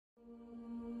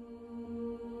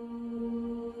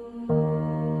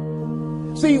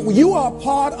See, you are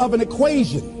part of an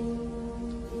equation,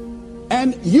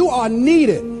 and you are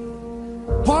needed.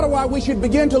 Part of why we should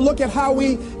begin to look at how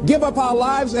we give up our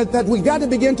lives, that we got to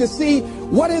begin to see,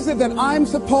 what is it that I'm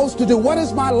supposed to do? What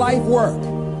is my life work?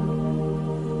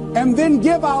 And then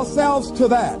give ourselves to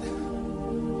that.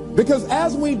 Because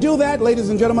as we do that, ladies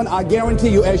and gentlemen, I guarantee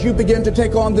you, as you begin to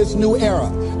take on this new era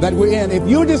that we're in, if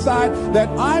you decide that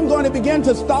I'm going to begin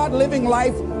to start living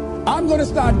life, I'm going to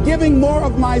start giving more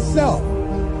of myself,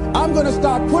 I'm going to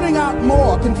start putting out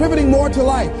more, contributing more to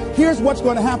life, here's what's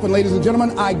going to happen, ladies and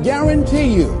gentlemen. I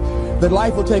guarantee you that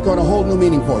life will take on a whole new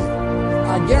meaning for you.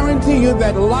 I guarantee you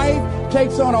that life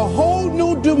takes on a whole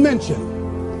new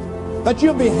dimension, that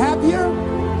you'll be happier,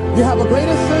 you have a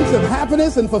greater sense of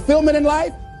happiness and fulfillment in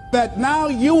life, that now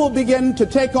you will begin to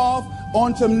take off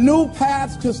on some new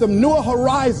paths to some newer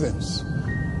horizons,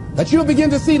 that you'll begin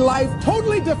to see life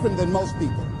totally different than most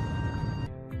people.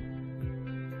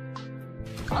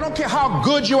 I don't care how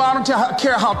good you are, I don't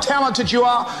care how talented you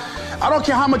are, I don't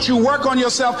care how much you work on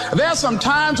yourself. There are some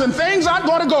times when things aren't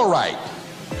going to go right.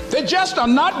 They just are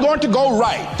not going to go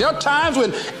right. There are times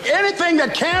when anything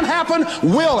that can happen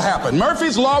will happen.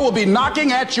 Murphy's Law will be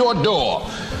knocking at your door.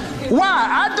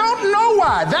 Why? I don't know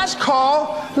why. That's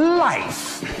called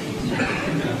life.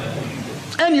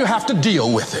 And you have to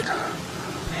deal with it.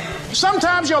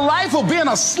 Sometimes your life will be in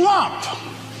a slump,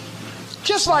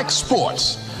 just like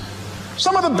sports.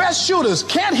 Some of the best shooters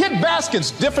can't hit baskets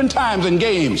different times in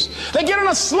games. They get in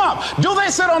a slump. Do they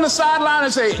sit on the sideline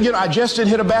and say, I just didn't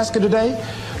hit a basket today?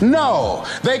 No,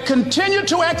 they continue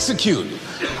to execute.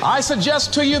 I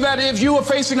suggest to you that if you are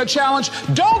facing a challenge,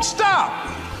 don't stop.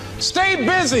 Stay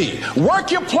busy.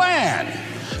 Work your plan.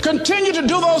 Continue to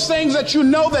do those things that you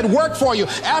know that work for you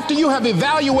after you have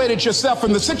evaluated yourself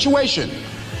from the situation.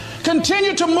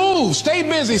 Continue to move. Stay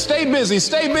busy, stay busy,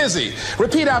 stay busy.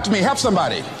 Repeat out to me. Help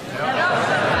somebody.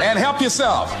 And help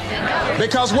yourself.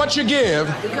 Because what you give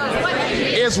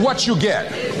is what you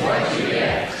get.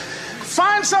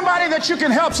 Find somebody that you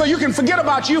can help so you can forget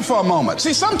about you for a moment.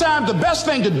 See, sometimes the best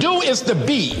thing to do is to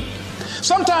be.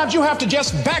 Sometimes you have to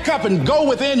just back up and go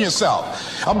within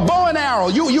yourself. A bow and arrow,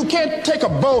 you can't take a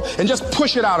bow and just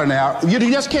push it out an arrow. You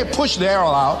just can't push the arrow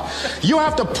out. You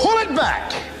have to pull it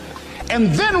back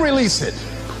and then release it.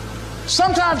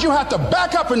 Sometimes you have to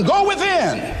back up and go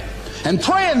within and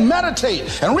pray and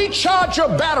meditate and recharge your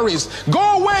batteries.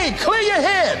 Go away, clear your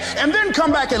head, and then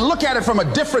come back and look at it from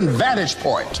a different vantage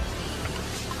point.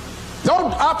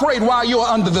 Don't operate while you're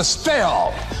under the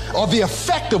spell or the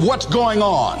effect of what's going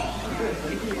on.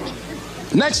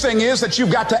 Next thing is that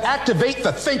you've got to activate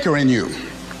the thinker in you.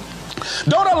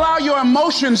 Don't allow your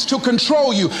emotions to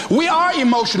control you. We are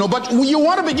emotional, but you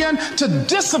want to begin to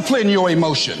discipline your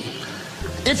emotion.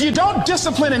 If you don't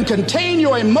discipline and contain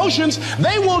your emotions,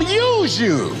 they will use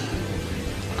you.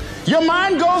 Your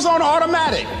mind goes on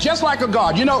automatic, just like a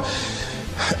God.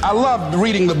 I loved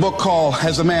reading the book called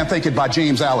As a Man Thinketh by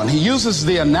James Allen. He uses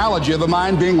the analogy of the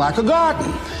mind being like a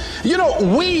garden.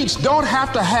 Weeds don't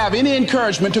have to have any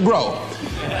encouragement to grow.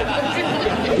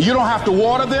 You don't have to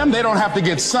water them. They don't have to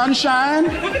get sunshine.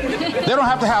 They don't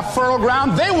have to have fertile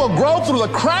ground. They will grow through the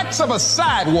cracks of a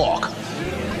sidewalk.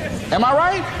 Am I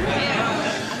right?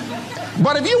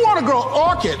 But if you want to grow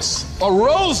orchids or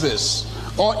roses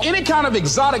or any kind of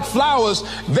exotic flowers,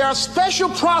 there are special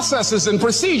processes and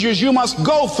procedures you must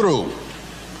go through.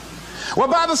 Well,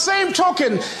 by the same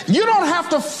token, you don't have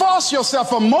to force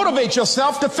yourself or motivate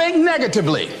yourself to think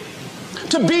negatively,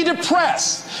 to be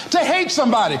depressed, to hate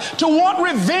somebody, to want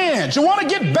revenge, to want to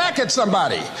get back at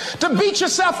somebody, to beat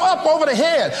yourself up over the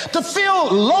head, to feel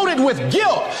loaded with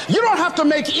guilt. You don't have to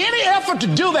make any effort to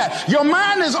do that. Your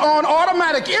mind is on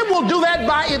automatic. It will do that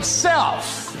by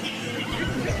itself.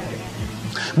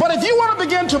 But if you want to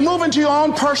begin to move into your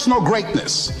own personal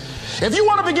greatness, if you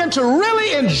want to begin to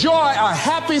really enjoy a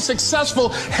happy, successful,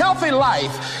 healthy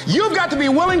life, you've got to be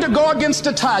willing to go against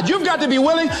the tide. You've got to be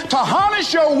willing to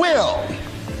harness your will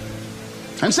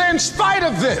and say, in spite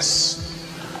of this,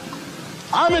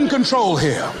 I'm in control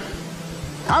here.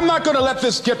 I'm not going to let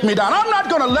this get me down. I'm not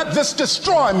going to let this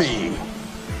destroy me.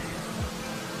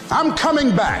 I'm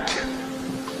coming back,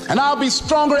 and I'll be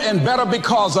stronger and better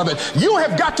because of it. You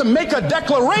have got to make a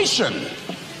declaration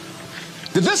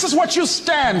that this is what you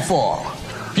stand for.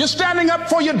 You're standing up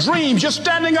for your dreams. You're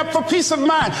standing up for peace of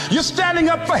mind. You're standing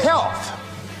up for health.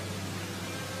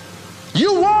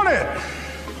 You want it,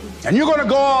 and you're going to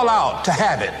go all out to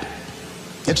have it.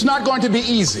 It's not going to be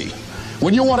easy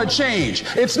when you want to change.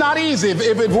 It's not easy.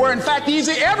 If it were in fact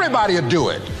easy, everybody would do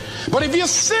it. But if you're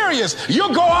serious,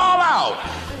 you'll go all out.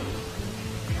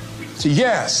 So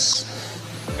yes,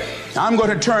 I'm going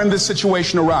to turn this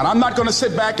situation around. I'm not going to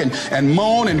sit back and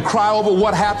moan and cry over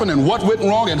what happened and what went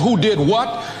wrong and who did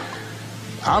what.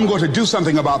 I'm going to do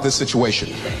something about this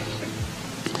situation.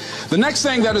 The next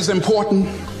thing that is important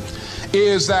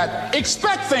is that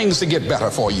expect things to get better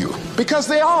for you, because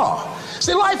they are.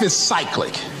 See, life is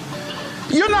cyclic.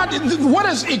 You're not,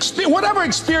 whatever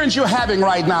experience you're having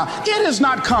right now, it has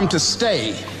not come to stay.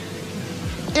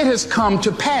 It has come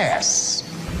to pass.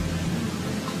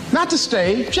 Not to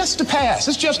stay, just to pass.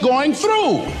 It's just going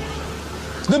through.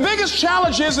 The biggest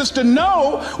challenge is to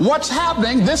know what's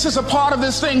happening. This is a part of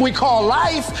this thing we call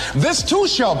life. This too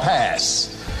shall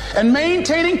pass. And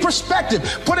maintaining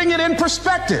perspective, putting it in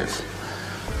perspective.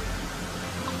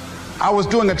 I was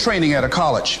doing a training at a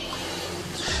college,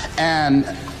 and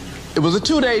it was a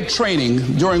 2-day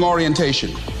training during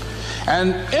orientation.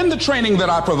 And in the training that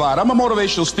I provide, I'm a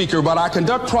motivational speaker, but I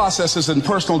conduct processes in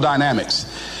personal dynamics,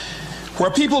 where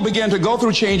people begin to go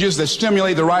through changes that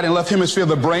stimulate the right and left hemisphere of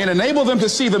the brain, enable them to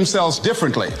see themselves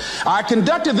differently. I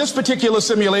conducted this particular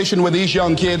simulation with these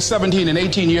young kids, 17 and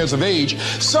 18 years of age,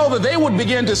 so that they would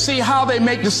begin to see how they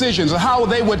make decisions and how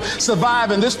they would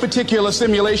survive in this particular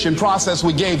simulation process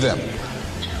we gave them.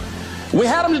 We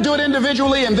had them to do it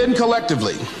individually and then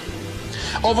collectively.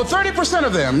 Over 30%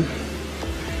 of them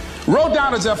wrote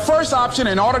down as their first option,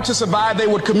 in order to survive, they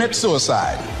would commit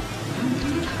suicide.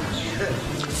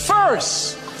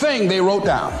 First thing they wrote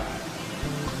down.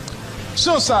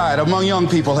 Suicide among young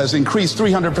people has increased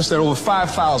 300%. Over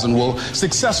 5,000 will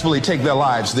successfully take their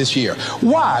lives this year.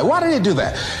 Why? Why did they do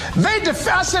that?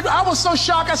 I said, I was so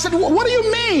shocked. I said, what do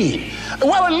you mean?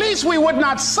 Well, at least we would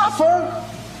not suffer.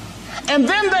 And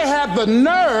then they had the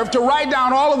nerve to write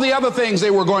down all of the other things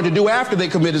they were going to do after they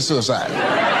committed suicide.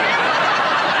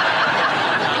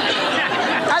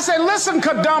 I said, listen,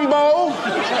 Kadumbo.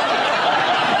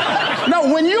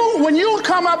 No, when you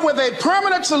come up with a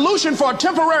permanent solution for a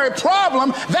temporary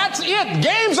problem, that's it.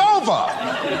 Game's over.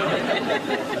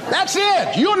 That's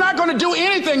it. You're not going to do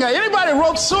anything. Anybody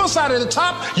wrote suicide at the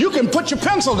top, you can put your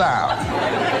pencil down.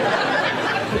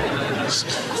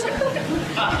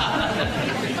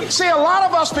 See, a lot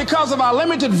of us, because of our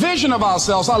limited vision of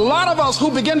ourselves, a lot of us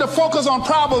who begin to focus on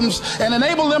problems and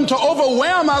enable them to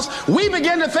overwhelm us, we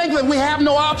begin to think that we have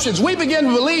no options. We begin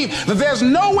to believe that there's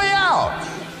no way out.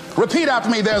 Repeat after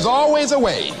me, there's always a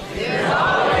way.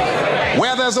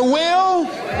 Where there's a will,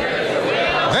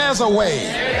 there's a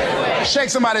way. Shake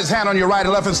somebody's hand on your right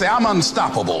and left and say, I'm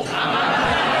unstoppable.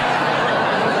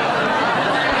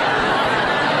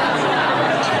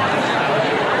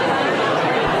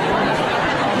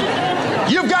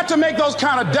 You've got to make those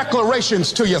kind of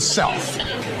declarations to yourself.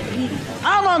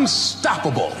 I'm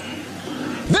unstoppable.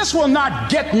 This will not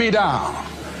get me down.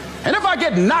 And if I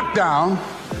get knocked down,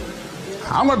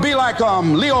 I'm going to be like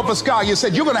Leo Pascal. You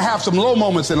said you're going to have some low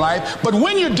moments in life, but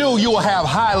when you do, you will have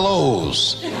high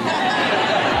lows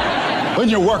when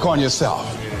you work on yourself.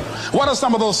 What are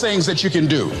some of those things that you can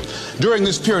do during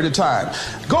this period of time?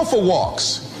 Go for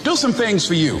walks. Do some things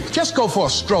for you. Just go for a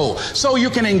stroll so you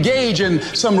can engage in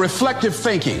some reflective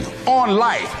thinking on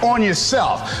life, on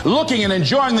yourself, looking and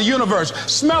enjoying the universe,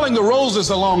 smelling the roses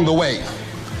along the way.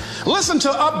 Listen to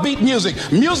upbeat music,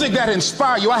 music that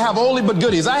inspires you. I have oldie but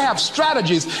goodies. I have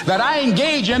strategies that I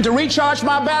engage in to recharge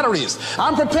my batteries.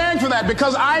 I'm preparing for that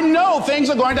because I know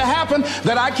things are going to happen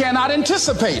that I cannot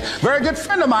anticipate. A very good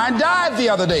friend of mine died the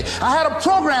other day. I had a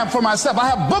program for myself. I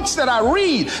have books that I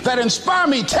read that inspire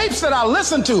me, tapes that I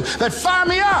listen to that fire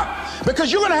me up.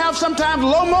 Because you're going to have sometimes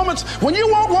low moments when you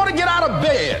won't want to get out of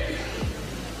bed.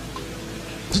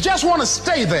 You just want to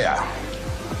stay there.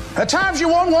 At times you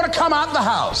won't want to come out the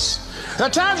house.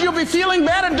 At times you'll be feeling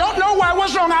bad and don't know why.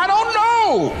 What's wrong? I don't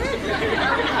know.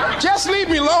 Just leave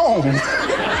me alone.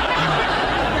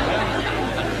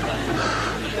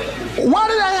 Why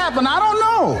did that happen? I don't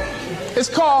know. It's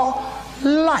called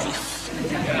life.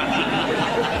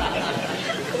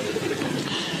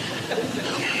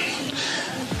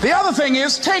 The other thing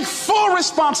is, take full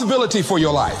responsibility for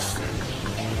your life.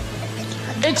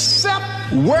 Accept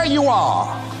where you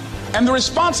are and the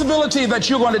responsibility that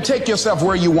you're going to take yourself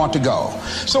where you want to go.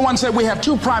 Someone said we have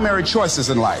two primary choices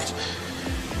in life.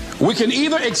 We can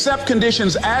either accept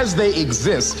conditions as they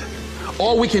exist,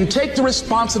 or we can take the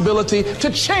responsibility to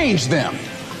change them.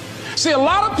 See, a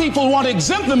lot of people want to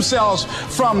exempt themselves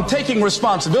from taking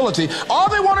responsibility. All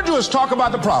they want to do is talk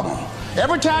about the problem.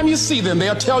 Every time you see them,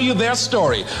 they'll tell you their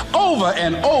story over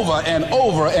and over and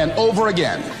over and over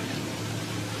again.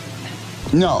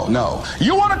 No, no.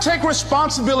 You want to take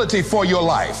responsibility for your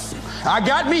life. I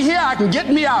got me here, I can get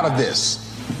me out of this.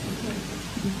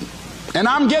 And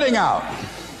I'm getting out.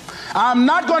 I'm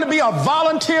not going to be a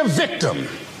volunteer victim.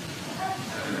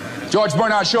 George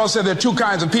Bernard Shaw said there are two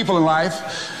kinds of people in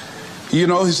life. You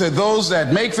know, he said those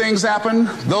that make things happen,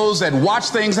 those that watch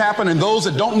things happen, and those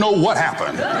that don't know what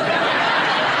happened.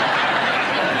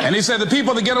 And he said the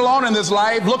people that get along in this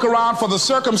life look around for the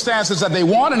circumstances that they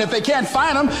want, and if they can't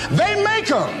find them, they make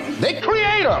them. They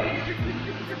create them.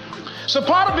 So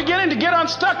part of beginning to get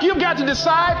unstuck, you've got to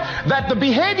decide that the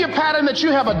behavior pattern that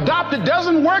you have adopted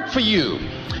doesn't work for you.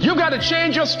 You've got to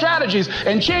change your strategies,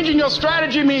 and changing your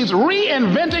strategy means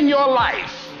reinventing your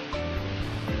life.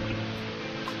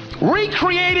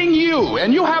 Recreating you,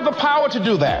 and you have the power to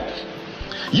do that.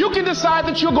 You can decide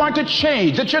that you're going to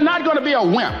change, that you're not going to be a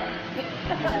wimp.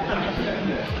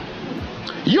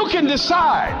 You can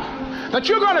decide that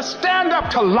you're going to stand up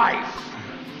to life.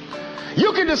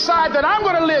 You can decide that I'm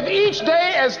going to live each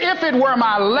day as if it were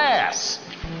my last.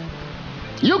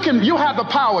 You have the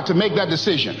power to make that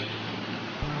decision.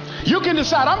 You can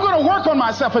decide I'm going to work on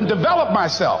myself and develop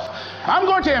myself. I'm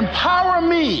going to empower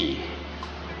me.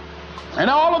 And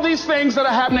all of these things that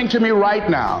are happening to me right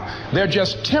now, they're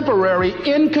just temporary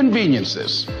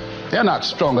inconveniences. They're not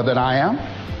stronger than I am.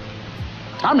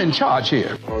 I'm in charge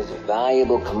here. The most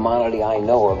valuable commodity I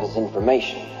know of is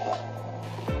information.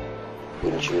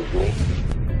 Wouldn't you agree?